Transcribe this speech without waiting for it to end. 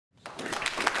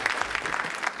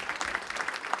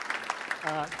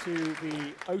to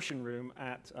the ocean room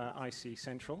at IC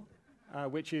Central,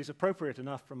 which is appropriate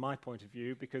enough from my point of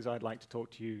view because I'd like to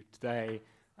talk to you today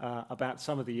about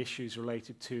some of the issues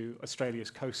related to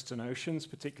Australia's coasts and oceans,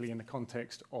 particularly in the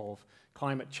context of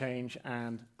climate change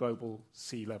and global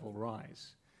sea level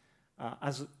rise.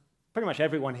 As pretty much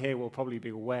everyone here will probably be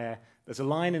aware, there's a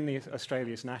line in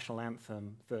Australia's national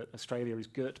anthem that Australia is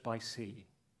girt by sea.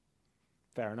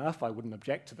 Fair enough, I wouldn't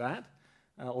object to that.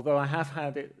 Although I have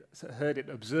heard it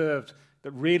observed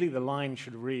that really the line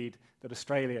should read that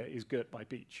Australia is girt by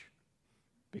beach.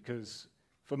 Because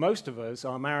for most of us,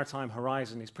 our maritime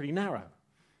horizon is pretty narrow.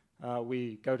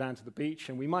 We go down to the beach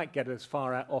and we might get as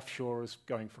far out offshore as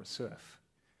going for a surf.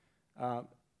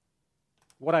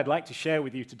 What I'd like to share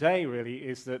with you today really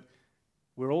is that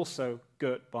we're also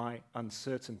girt by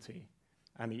uncertainty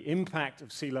and the impact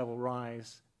of sea level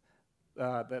rise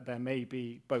that there may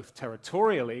be both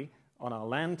territorially on our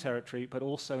land territory, but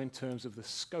also in terms of the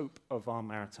scope of our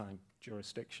maritime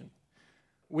jurisdiction.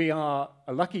 We are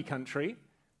a lucky country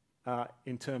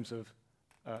in terms of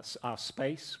our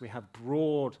space. We have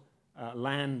broad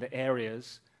land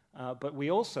areas, but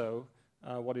we also,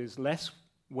 what is less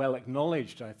well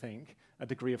acknowledged, I think, a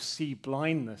degree of sea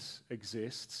blindness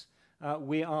exists.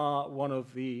 We are one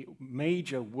of the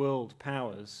major world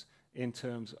powers in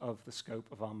terms of the scope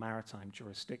of our maritime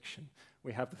jurisdiction.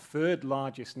 We have the third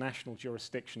largest national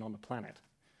jurisdiction on the planet,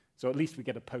 so at least we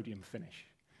get a podium finish.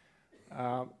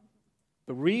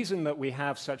 The reason that we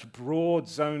have such broad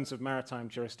zones of maritime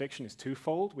jurisdiction is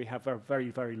twofold. We have a very,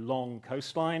 very long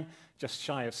coastline, just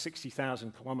shy of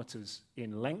 60,000 kilometers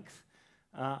in length.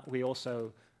 We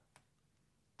also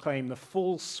claim the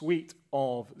full suite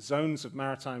of zones of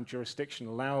maritime jurisdiction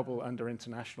allowable under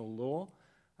international law.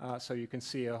 So you can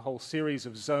see a whole series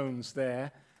of zones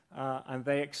there, and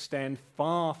they extend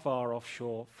far, far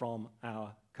offshore from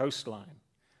our coastline.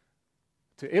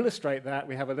 To illustrate that,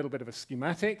 we have a little bit of a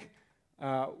schematic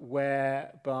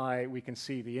whereby we can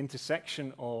see the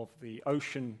intersection of the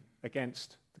ocean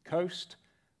against the coast,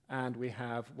 and we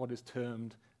have what is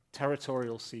termed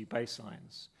territorial sea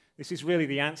baselines. This is really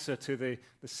the answer to the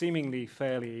seemingly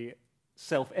fairly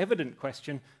self-evident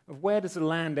question of where does the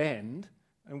land end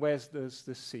and where does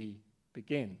the sea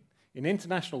begin? In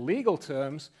international legal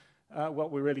terms,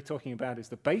 what we're really talking about is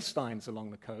the baselines along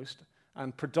the coast,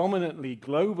 and predominantly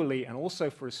globally and also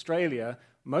for Australia,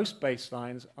 most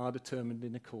baselines are determined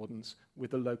in accordance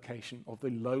with the location of the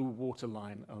low water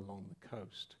line along the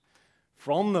coast.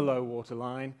 From the low water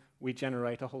line, we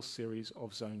generate a whole series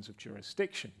of zones of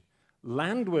jurisdiction.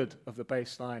 Landward of the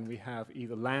baseline, we have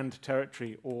either land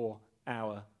territory or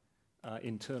our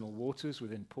internal waters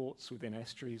within ports, within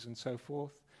estuaries, and so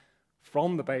forth.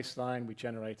 From the baseline, we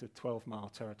generate a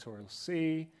 12-mile territorial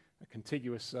sea, a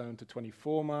contiguous zone to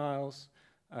 24 miles,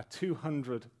 a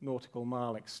 200 nautical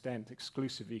mile extent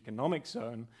exclusive economic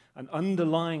zone, and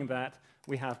underlying that,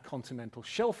 we have continental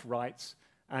shelf rights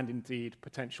and indeed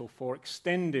potential for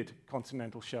extended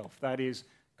continental shelf. That is,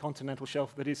 continental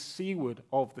shelf that is seaward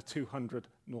of the 200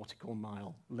 nautical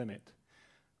mile limit.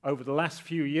 Over the last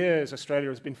few years, Australia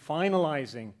has been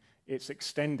finalizing its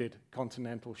extended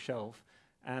continental shelf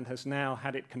and has now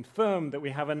had it confirmed that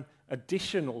we have an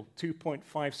additional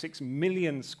 2.56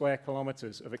 million square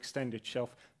kilometers of extended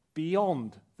shelf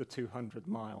beyond the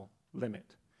 200-mile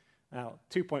limit. Now,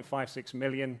 2.56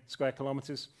 million square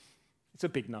kilometers, it's a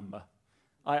big number.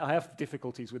 I have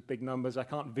difficulties with big numbers. I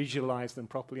can't visualize them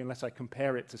properly unless I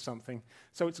compare it to something.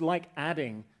 So it's like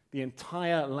adding the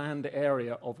entire land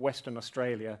area of Western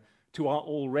Australia to our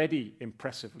already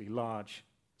impressively large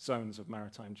zones of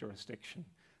maritime jurisdiction.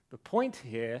 The point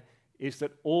here is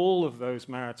that all of those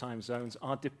maritime zones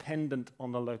are dependent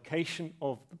on the location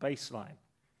of the baseline.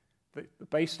 The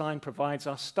baseline provides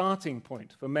our starting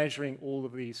point for measuring all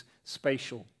of these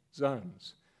spatial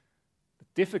zones. The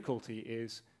difficulty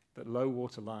is that low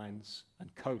water lines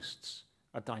and coasts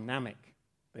are dynamic.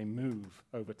 They move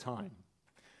over time.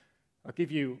 I'll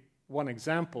give you one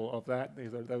example of that.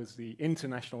 Those are the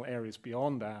international areas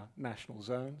beyond our national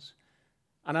zones.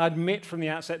 And I admit from the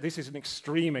outset, this is an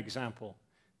extreme example.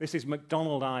 This is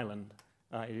McDonald Island.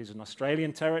 It is an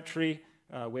Australian territory.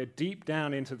 We're deep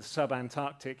down into the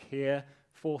sub-Antarctic here,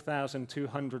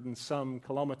 4,200 and some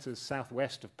kilometers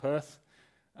southwest of Perth.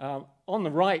 On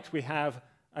the right, we have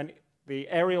the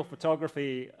aerial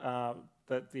photography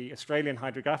that the Australian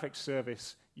Hydrographic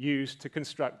Service used to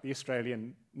construct the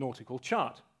Australian nautical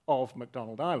chart of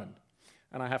McDonald Island.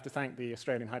 And I have to thank the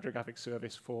Australian Hydrographic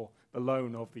Service for the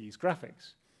loan of these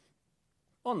graphics.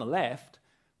 On the left,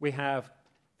 we have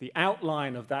the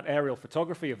outline of that aerial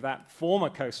photography of that former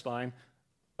coastline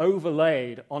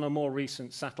overlaid on a more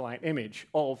recent satellite image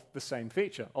of the same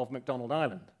feature, of McDonald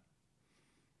Island.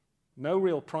 No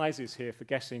real prizes here for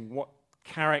guessing what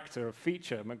character or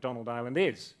feature McDonald Island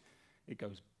is. It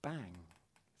goes bang.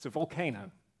 It's a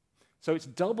volcano. So it's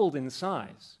doubled in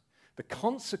size. The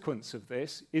consequence of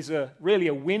this is really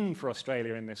a win for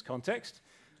Australia in this context.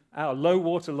 Our low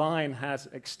water line has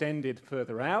extended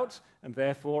further out, and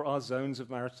therefore our zones of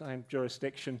maritime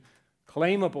jurisdiction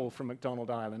claimable from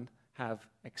McDonald Island have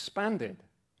expanded.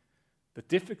 The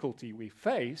difficulty we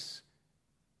face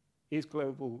is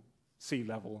global sea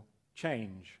level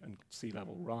change and sea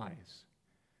level rise.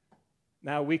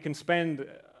 Now, we can spend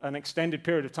an extended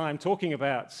period of time talking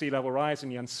about sea level rise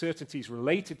and the uncertainties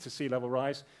related to sea level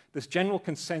rise. There's general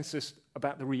consensus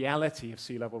about the reality of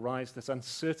sea level rise. There's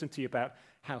uncertainty about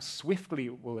how swiftly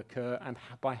it will occur and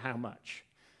by how much.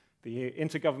 The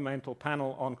Intergovernmental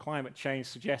Panel on Climate Change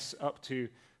suggests up to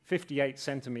 58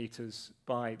 centimeters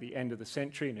by the end of the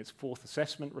century in its fourth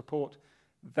assessment report.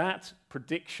 That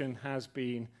prediction has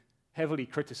been heavily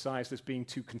criticized as being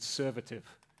too conservative.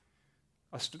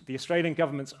 The Australian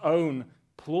government's own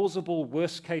plausible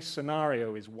worst-case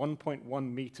scenario is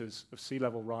 1.1 meters of sea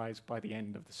level rise by the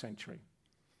end of the century.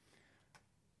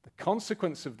 The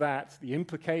consequence of that, the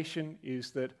implication,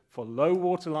 is that for low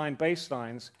waterline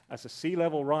baselines, as the sea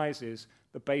level rises,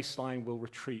 the baseline will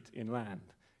retreat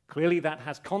inland. Clearly, that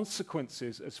has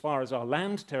consequences as far as our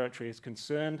land territory is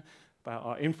concerned, about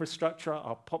our infrastructure,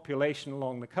 our population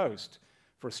along the coast.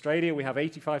 For Australia, we have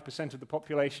 85% of the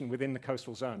population within the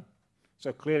coastal zone.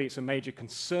 So clearly, it's a major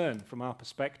concern from our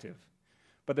perspective.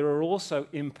 But there are also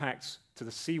impacts to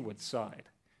the seaward side,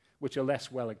 which are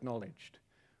less well acknowledged.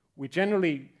 We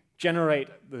generally generate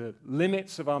the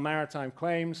limits of our maritime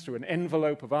claims through an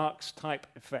envelope of arcs type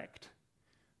effect.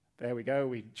 There we go.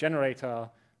 We generate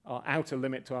our outer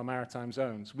limit to our maritime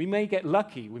zones. We may get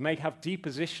lucky. We may have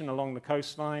deposition along the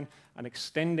coastline and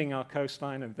extending our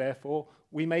coastline, and therefore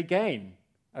we may gain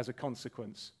as a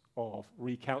consequence of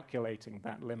recalculating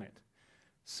that limit.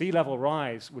 Sea level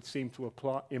rise would seem to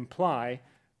imply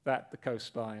that the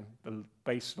coastline, the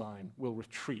baseline, will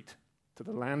retreat to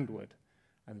the landward,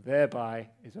 and thereby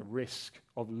is a risk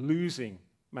of losing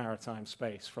maritime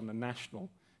space from the national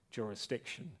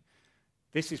jurisdiction.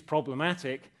 This is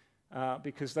problematic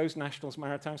because those national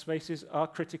maritime spaces are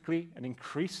critically and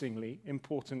increasingly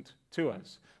important to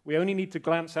us. We only need to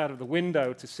glance out of the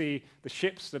window to see the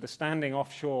ships that are standing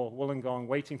offshore Wollongong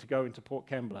waiting to go into Port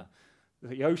Kembla.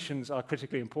 The oceans are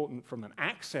critically important from an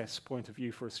access point of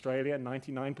view for Australia.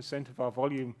 99% of our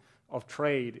volume of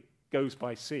trade goes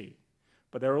by sea.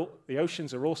 But the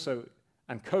oceans are also,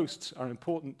 and coasts are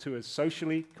important to us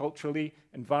socially, culturally,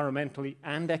 environmentally,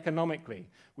 and economically.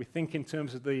 We think in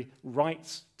terms of the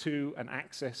rights to and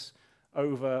access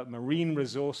over marine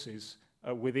resources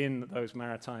within those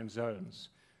maritime zones.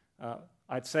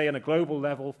 I'd say on a global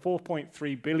level,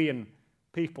 4.3 billion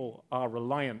people are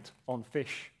reliant on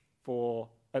fish for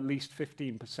at least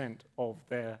 15% of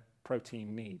their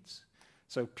protein needs.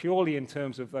 So purely in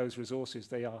terms of those resources,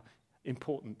 they are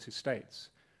important to states.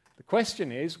 The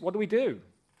question is, what do we do?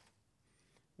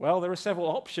 Well, there are several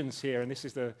options here, and this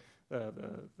is the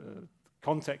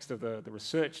context of the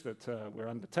research that we're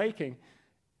undertaking.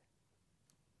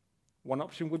 One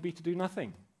option would be to do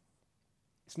nothing.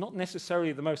 It's not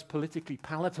necessarily the most politically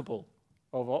palatable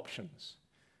of options,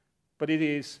 but it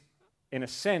is, in a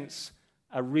sense,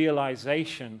 a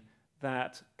realization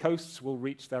that coasts will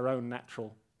reach their own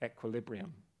natural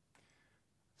equilibrium.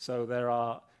 So there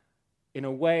are, in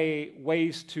a way,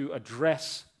 ways to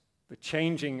address the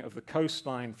changing of the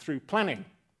coastline through planning,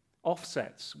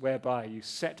 offsets, whereby you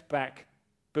set back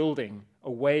building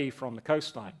away from the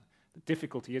coastline. The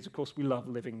difficulty is, of course, we love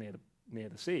living near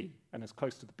the sea and as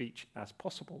close to the beach as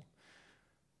possible.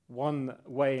 One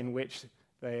way in which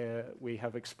we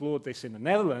have explored this in the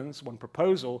Netherlands, one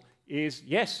proposal is,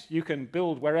 yes, you can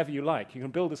build wherever you like. You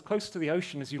can build as close to the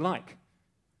ocean as you like,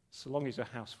 so long as your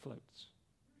house floats.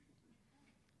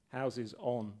 Houses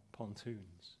on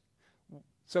pontoons.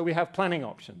 So we have planning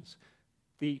options.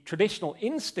 The traditional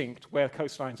instinct where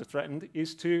coastlines are threatened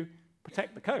is to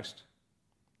protect the coast.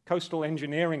 Coastal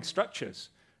engineering structures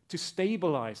to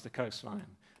stabilize the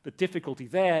coastline. The difficulty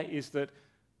there is that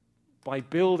by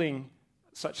building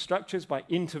such structures, by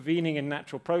intervening in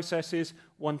natural processes,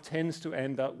 one tends to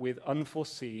end up with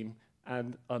unforeseen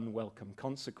and unwelcome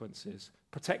consequences.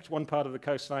 Protect one part of the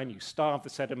coastline, you starve the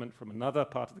sediment from another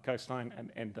part of the coastline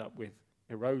and end up with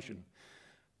erosion.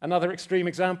 Another extreme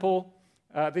example,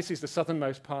 this is the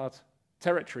southernmost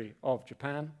territory of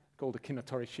Japan, called Okinawa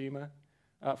Torishima,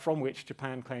 from which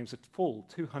Japan claims a full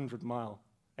 200-mile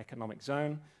economic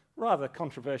zone, rather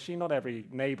controversially, not every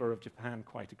neighbor of Japan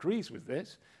quite agrees with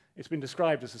this. It's been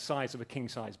described as the size of a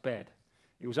king-size bed.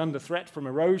 It was under threat from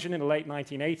erosion in the late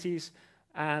 1980s,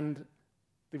 and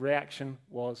the reaction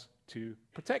was to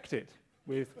protect it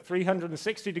with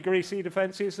 360-degree sea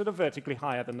defenses that are vertically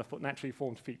higher than the naturally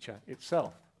formed feature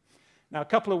itself. Now, a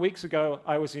couple of weeks ago,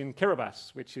 I was in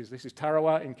Kiribati, this is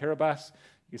Tarawa in Kiribati.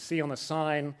 You see on a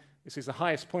sign, this is the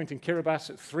highest point in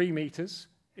Kiribati at 3 meters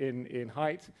in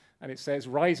height, and it says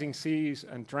rising seas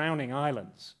and drowning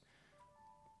islands.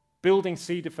 Building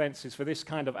sea defenses for this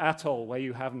kind of atoll where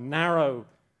you have narrow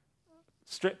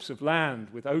strips of land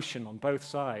with ocean on both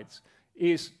sides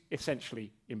is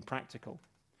essentially impractical.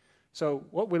 So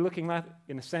what we're looking at,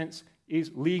 in a sense,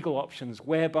 is legal options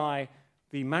whereby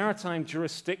the maritime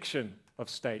jurisdiction of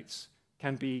states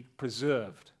can be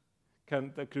preserved,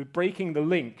 breaking the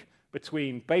link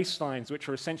between baselines, which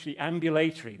are essentially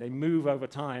ambulatory, they move over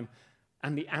time,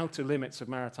 and the outer limits of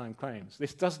maritime claims.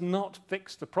 This does not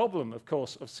fix the problem, of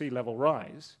course, of sea level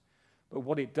rise, but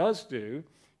what it does do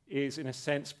is, in a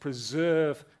sense,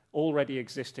 preserve already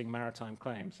existing maritime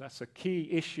claims. That's a key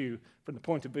issue from the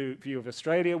point of view of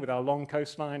Australia with our long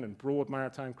coastline and broad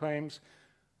maritime claims.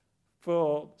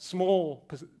 For small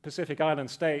Pacific Island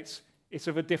states, it's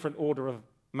of a different order of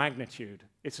magnitude.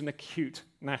 It's an acute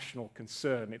national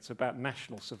concern. It's about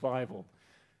national survival.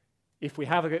 If we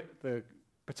have the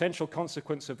potential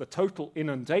consequence of the total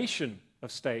inundation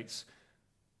of states,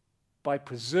 by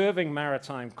preserving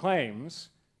maritime claims,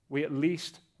 we at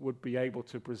least would be able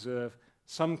to preserve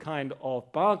some kind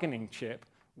of bargaining chip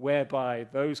whereby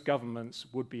those governments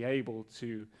would be able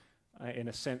to, in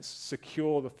a sense,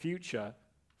 secure the future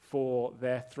for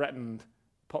their threatened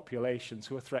populations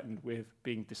who are threatened with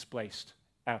being displaced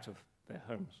out of their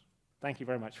homes. Thank you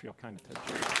very much for your kind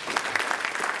attention.